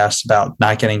ago. They asked about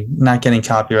not getting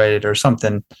copyrighted or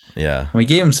something. Yeah. And we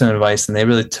gave them some advice, and they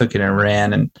really took it and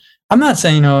ran. And I'm not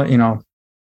saying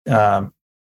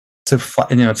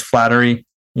it's flattery,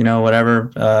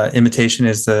 whatever. Imitation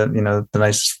is the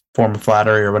nice form of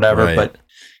flattery or whatever. Right. But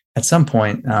at some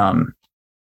point,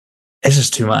 it's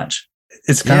just too much.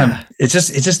 It's it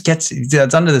just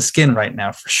it's under the skin right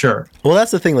now for sure. Well, that's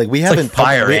the thing. Like we haven't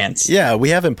ants. Yeah, we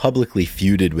haven't publicly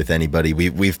feuded with anybody.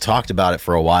 We've talked about it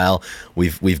for a while.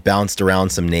 We've bounced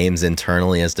around some names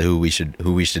internally as to who we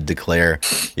should declare,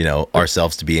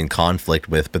 ourselves to be in conflict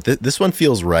with. But this one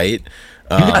feels right.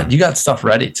 You got stuff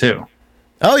ready too.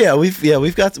 Oh yeah,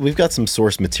 we've got some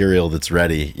source material that's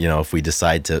ready. If we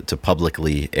decide to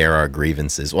publicly air our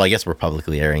grievances. Well, I guess we're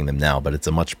publicly airing them now, but it's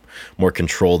a much more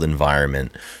controlled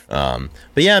environment. But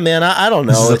yeah, man, I don't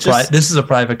know. This is a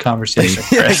private conversation.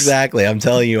 Yeah, exactly. I'm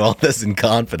telling you all this in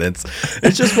confidence.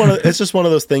 It's just one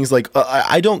of those things. Like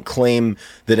I don't claim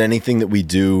that anything that we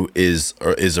do is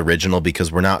original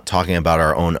because we're not talking about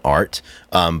our own art.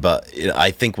 But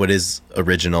I think what is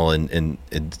original and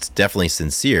it's definitely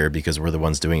sincere because we're the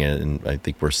ones doing it, and I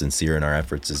think we're sincere in our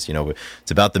efforts. Is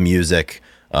it's about the music.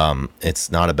 It's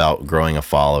not about growing a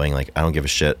following. Like I don't give a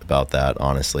shit about that,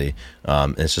 honestly.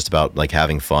 It's just about like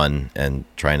having fun and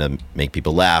trying to make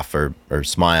people laugh or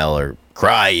smile or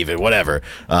cry, even whatever.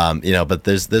 But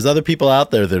there's other people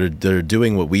out there that are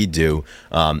doing what we do,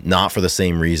 not for the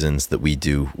same reasons that we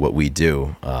do what we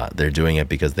do. They're doing it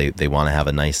because they want to have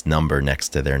a nice number next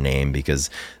to their name because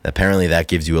apparently that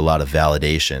gives you a lot of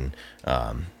validation.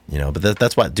 But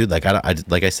that's why, dude, like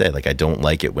like I say, like I don't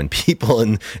like it when people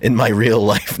in my real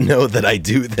life know that I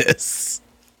do this.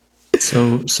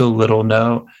 So little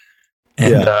know.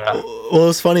 And, yeah. Well, it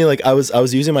was funny. Like I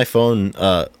was using my phone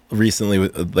recently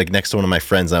with like next to one of my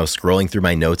friends. And I was scrolling through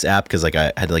my notes app because like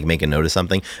I had to like make a note of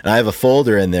something, and I have a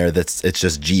folder in there it's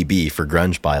just GB for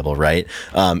Grunge Bible, right?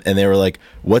 And they were like,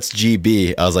 "What's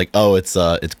GB?" I was like, "Oh, it's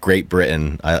Great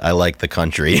Britain. I like the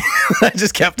country." I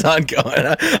just kept on going.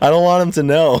 I don't want them to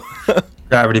know.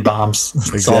 Gravity bombs.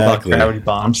 It's exactly. all about gravity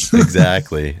bombs.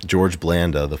 Exactly. George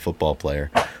Blanda, the football player.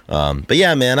 But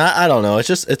yeah, man, I don't know.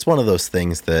 It's one of those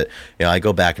things that, I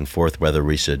go back and forth whether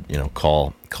we should,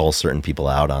 call certain people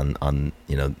out on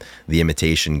the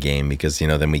imitation game because,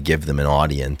 then we give them an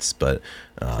audience. But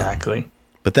exactly.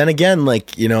 But then again,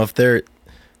 like, if they're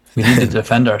we need to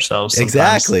defend ourselves sometimes.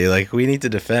 Exactly. Like we need to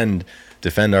defend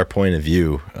our point of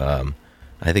view.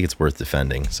 I think it's worth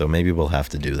defending. So maybe we'll have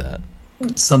to do that.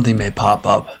 Something may pop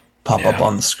up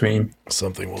on the screen.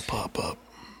 Something will pop up.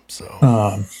 So,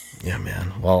 yeah,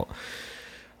 man. Well,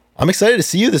 I'm excited to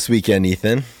see you this weekend,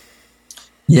 Ethan.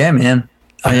 Yeah, man.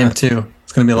 I am too.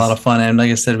 It's going to be a lot of fun. And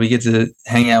like I said, we get to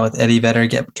hang out with Eddie Vedder.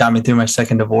 Got me through my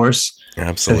second divorce.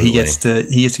 Absolutely. So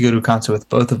he gets to go to a concert with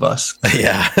both of us.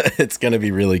 Yeah, it's going to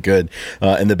be really good.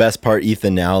 And the best part,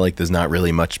 Ethan, now, like there's not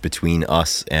really much between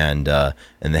us and the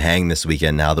hang this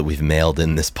weekend now that we've mailed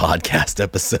in this podcast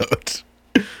episode.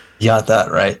 You got that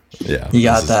right. Yeah. You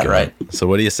got that right. So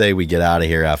what do you say we get out of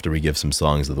here after we give some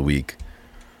songs of the week?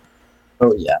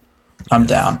 Oh, yeah. I'm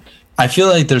down. I feel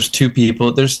like there's two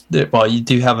people. Well, you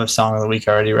do have a song of the week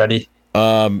already ready?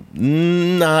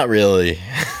 Not really.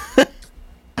 Okay.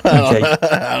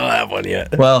 I don't have one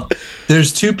yet. Well,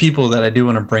 there's two people that I do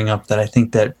want to bring up that I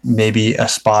think that maybe a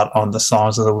spot on the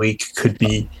songs of the week could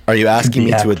be. Are you asking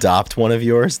me to adopt one of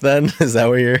yours then? Is that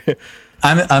where you're...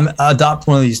 I'm adopt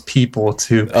one of these people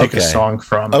to pick a song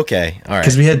from. Okay, all right.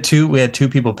 Because we had two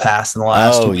people pass in the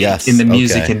last week in the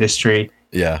music industry.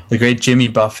 Yeah, the great Jimmy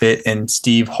Buffett and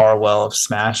Steve Harwell of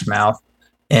Smash Mouth,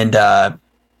 and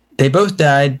they both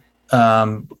died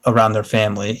around their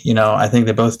family. I think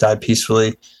they both died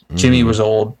peacefully. Jimmy was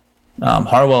old.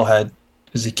 Harwell had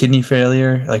kidney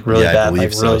failure, like really bad. I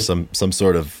believe really, some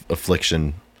sort of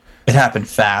affliction. It happened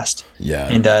fast. Yeah,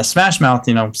 and Smash Mouth,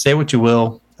 say what you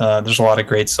will. There's a lot of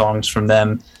great songs from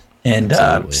them, and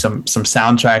some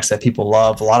soundtracks that people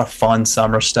love. A lot of fun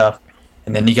summer stuff,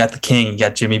 and then you got the king. You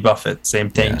got Jimmy Buffett.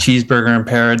 Same thing. Yeah. Cheeseburger in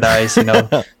Paradise.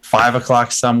 5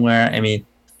 o'clock somewhere. I mean,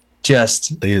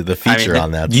 just the feature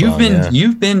on that.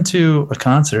 You've been to a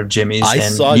concert of Jimmy's. I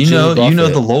and saw. You know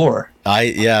the lore.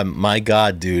 My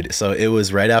God, dude. So it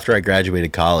was right after I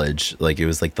graduated college. Like it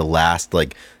was like the last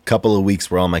couple of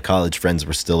weeks where all my college friends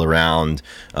were still around.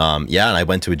 And I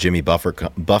went to a Jimmy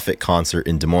Buffett concert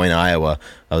in Des Moines, Iowa.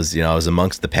 I was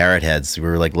amongst the Parrot Heads. We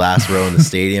were like last row in the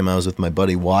stadium. I was with my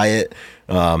buddy Wyatt.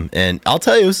 And I'll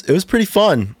tell you, it was pretty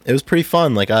fun. It was pretty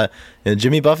fun. Like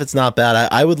Jimmy Buffett's not bad.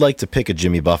 I would like to pick a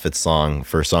Jimmy Buffett song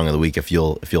for Song of the Week if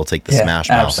you'll take the Smash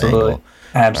Mouth angle.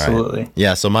 Absolutely. Right.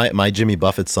 Yeah. So my Jimmy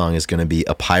Buffett song is going to be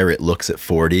 "A Pirate Looks at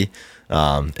 40."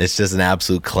 It's just an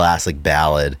absolute classic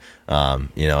ballad.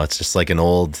 It's just like an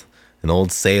old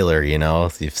sailor.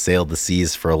 You've sailed the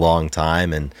seas for a long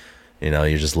time, and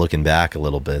you're just looking back a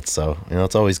little bit. So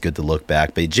it's always good to look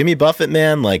back. But Jimmy Buffett,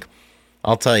 man, like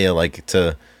I'll tell you, like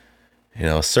to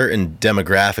a certain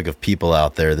demographic of people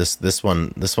out there, this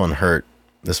one hurt.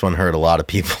 This one hurt a lot of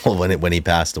people when he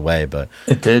passed away. But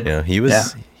it did. He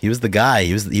was the guy.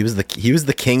 He was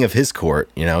the king of his court.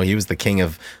 He was the king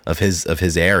of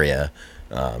his area.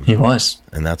 He was,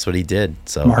 and that's what he did.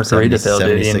 So Margaritaville,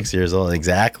 76 years old,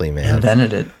 exactly, man.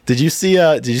 Invented it. Did you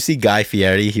see Guy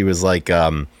Fieri? He was like,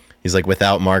 he's like,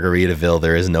 without Margaritaville,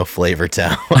 there is no Flavor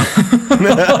Town.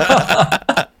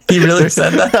 He really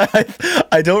said that?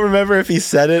 I don't remember if he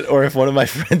said it or if one of my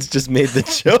friends just made the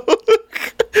joke.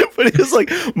 But he was like,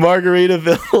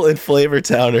 Margaritaville and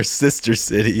Flavortown are sister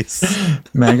cities.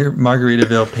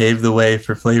 Margaritaville paved the way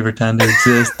for Flavortown to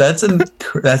exist.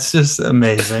 That's just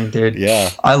amazing, dude. Yeah.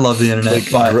 I love the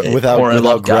internet. Like, without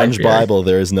Grunge Bible,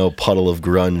 there is no puddle of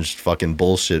grunge fucking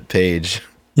bullshit page.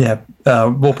 Yeah.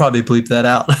 We'll probably bleep that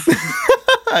out.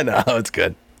 I know. It's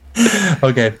good.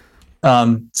 Okay.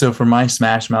 So for my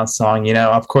Smash Mouth song,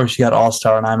 of course you got All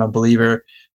Star and I'm a Believer,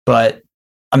 but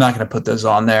I'm not going to put those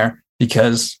on there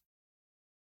because,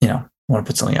 I want to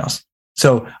put something else.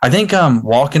 So I think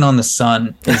Walking on the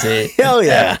Sun is a hell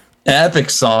yeah epic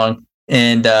song.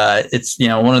 And it's,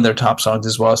 one of their top songs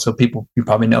as well. So you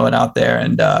probably know it out there,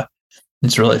 and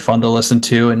it's really fun to listen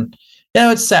to. And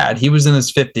it's sad. He was in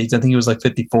his 50s. I think he was like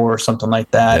 54 or something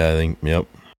like that. Yeah, I think, yep.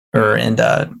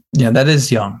 That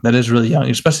is young. That is really young,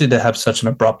 especially to have such an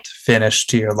abrupt finish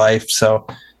to your life. So,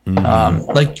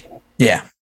 that's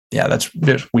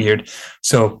just weird.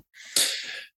 So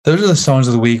those are the songs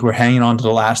of the week. We're hanging on to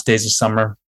the last days of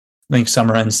summer. I think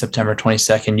summer ends September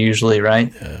 22nd usually,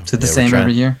 right? Yeah. Is it the same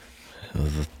every year? I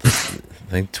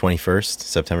think 21st,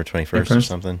 September 21st or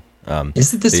something.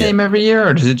 Is it the same every year,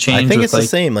 or does it change? I think it's the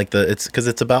same. Like it's because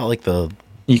it's about like the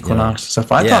equinox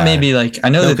stuff. I thought maybe I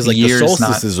know that the years, the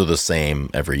solstices are the same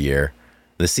every year.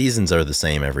 The seasons are the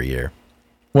same every year.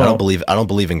 Well, I don't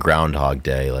believe in Groundhog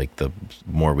Day, like the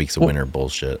more weeks of winter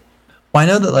bullshit. Well, I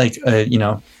know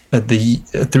that the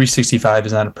 365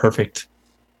 is not a perfect,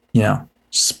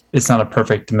 it's not a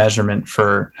perfect measurement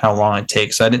for how long it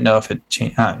takes. I didn't know if it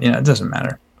changed. It doesn't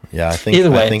matter. Yeah, I think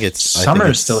either way, summer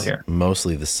is still here.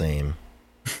 Mostly the same.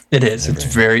 It is.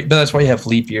 It's but that's why you have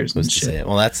leap years and shit.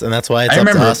 Well, that's why it's up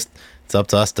to us. It's up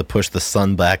to us to push the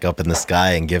sun back up in the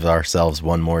sky and give ourselves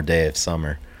one more day of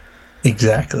summer.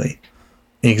 Exactly.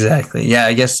 Yeah,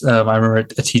 I guess I remember a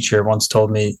teacher once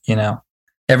told me,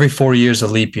 every 4 years a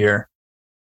leap year,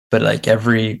 but like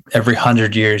every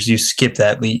 100 years you skip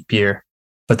that leap year,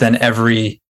 but then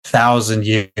every 1,000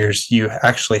 years you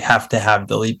actually have to have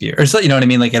the leap year. Or so, you know what I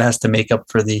mean? Like it has to make up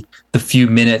for the few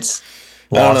minutes.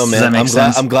 I don't know, man.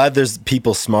 I'm glad there's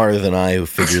people smarter than I who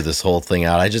figure this whole thing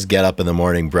out. I just get up in the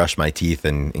morning, brush my teeth,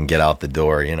 and get out the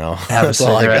door. That's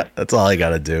all I got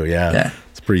to do. Yeah,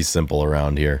 it's pretty simple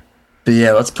around here. But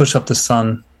yeah, let's push up the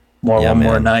sun one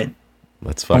more night.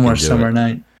 Let's fucking one more summer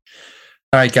night.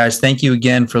 All right, guys. Thank you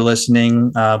again for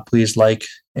listening. Please like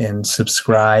and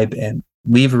subscribe and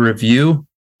leave a review.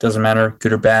 Doesn't matter,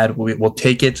 good or bad. We'll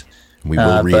take it. We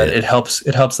will read but it. It helps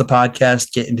the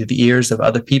podcast get into the ears of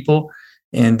other people.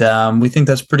 And we think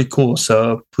that's pretty cool.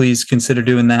 So please consider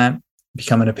doing that,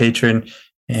 becoming a patron,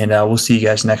 and we'll see you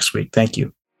guys next week. Thank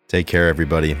you. Take care,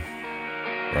 everybody.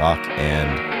 Rock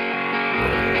and